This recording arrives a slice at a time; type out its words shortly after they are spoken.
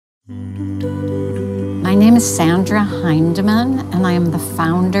My name is Sandra Hindman, and I am the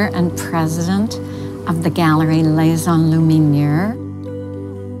founder and president of the gallery Les Enluminures.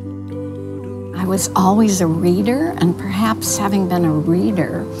 I was always a reader, and perhaps having been a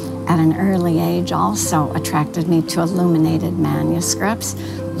reader at an early age also attracted me to illuminated manuscripts,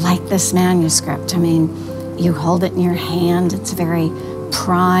 like this manuscript. I mean, you hold it in your hand, it's a very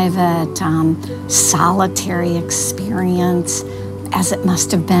private, solitary experience, as it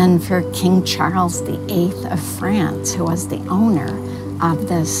must have been for King Charles VIII of France, who was the owner of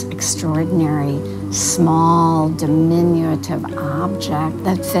this extraordinary, small, diminutive object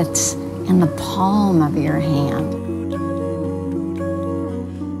that fits in the palm of your hand.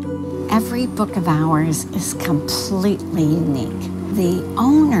 Every book of ours is completely unique. The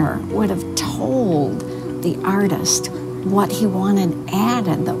owner would have told the artist what he wanted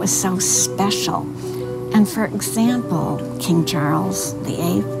added that was so special. And for example, King Charles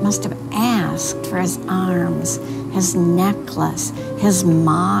VIII must have asked for his arms, his necklace, his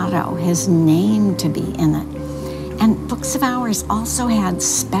motto, his name to be in it. And books of ours also had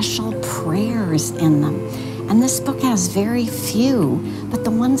special prayers in them. And this book has very few, but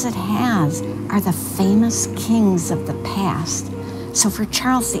the ones it has are the famous kings of the past. So for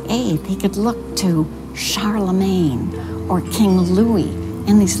Charles VIII, he could look to Charlemagne or King Louis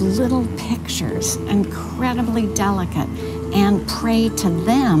in these little pictures, incredibly delicate, and pray to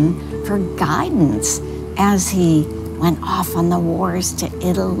them for guidance as he went off on the wars to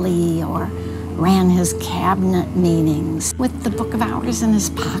Italy or ran his cabinet meetings with the book of hours in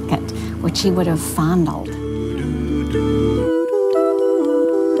his pocket, which he would have fondled.